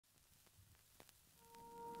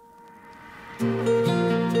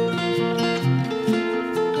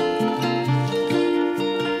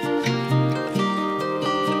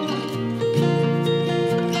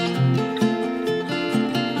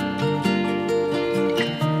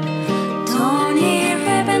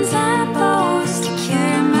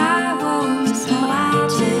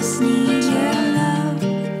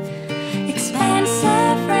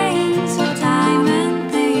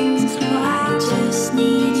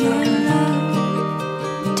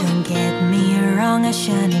a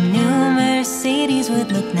shiny new Mercedes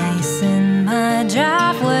would look nice in my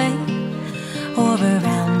driveway, or a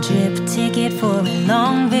round-trip ticket for a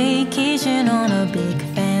long vacation on a big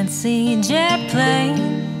fancy jet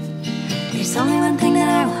plane. There's only one thing that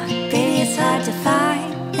I want, baby, it's hard to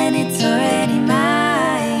find, and it's already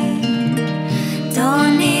mine.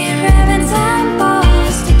 Don't need ribbons and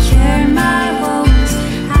bows to cure my woes,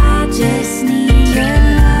 I just need your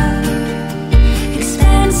love.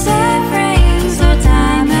 Expensive rings or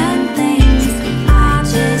diamond things, I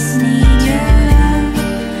just need your love.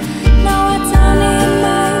 No, I don't need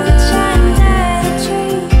much under the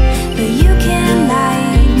tree, but you can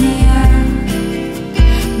light me up.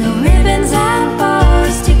 No ribbons and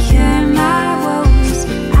bows to cure my woes,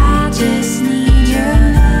 I just need your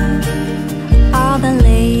love. All the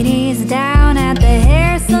ladies down at the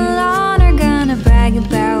hair salon are gonna brag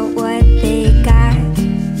about what they got,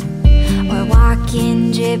 or walk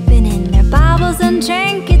in dripping in their baubles and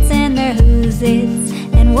trinkets and their who's its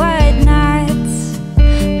and whatnots.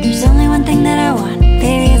 There's only one thing that I want,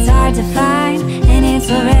 baby, it's hard to find, and it's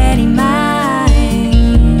already mine.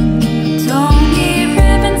 Don't need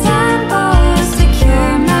ribbons and bows to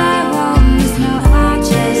cure my woes, no, I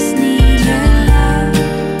just need your love.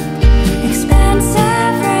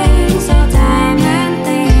 Expensive rings or diamond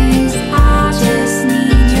things, I just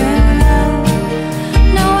need your love.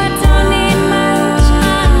 No, I don't need much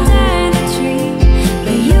under the tree,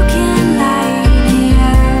 but you can light me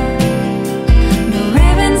up. No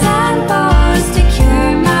ribbons and bows to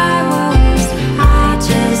cure my woes, I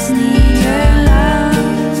just need your love.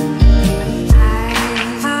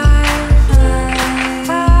 I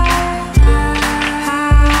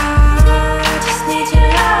just need your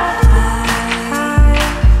love.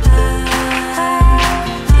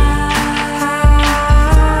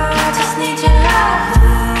 I just need your love.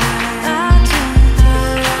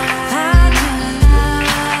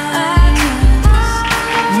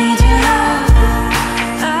 Need your love.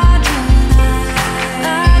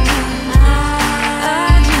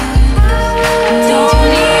 Don't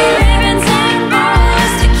need ribbons and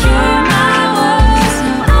bows to cure my woes,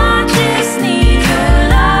 no, I just need your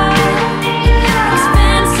love.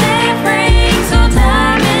 Expensive rings or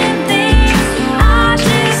diamond things, I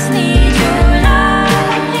just need your love.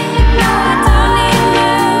 No, I don't need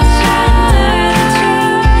much under the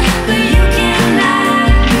tree, but you can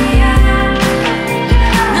light me up.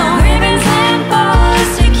 No ribbons and bows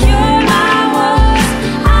to cure my woes,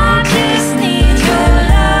 I just need your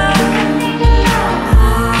love.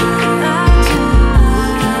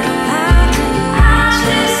 I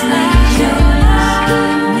just need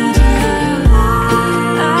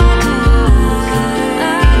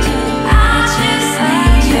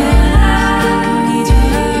your love.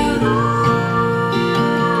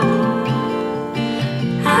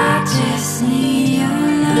 I just need your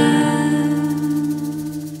love.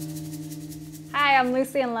 Hi, I'm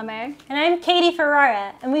Lucy La Mer. And I'm Katie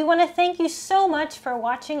Ferrara, and we want to thank you so much for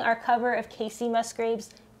watching our cover of Kacey Musgraves'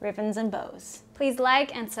 Ribbons and Bows. Please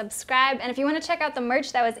like and subscribe, and if you want to check out the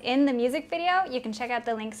merch that was in the music video, you can check out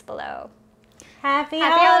the links below. Happy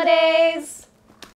Happy holidays!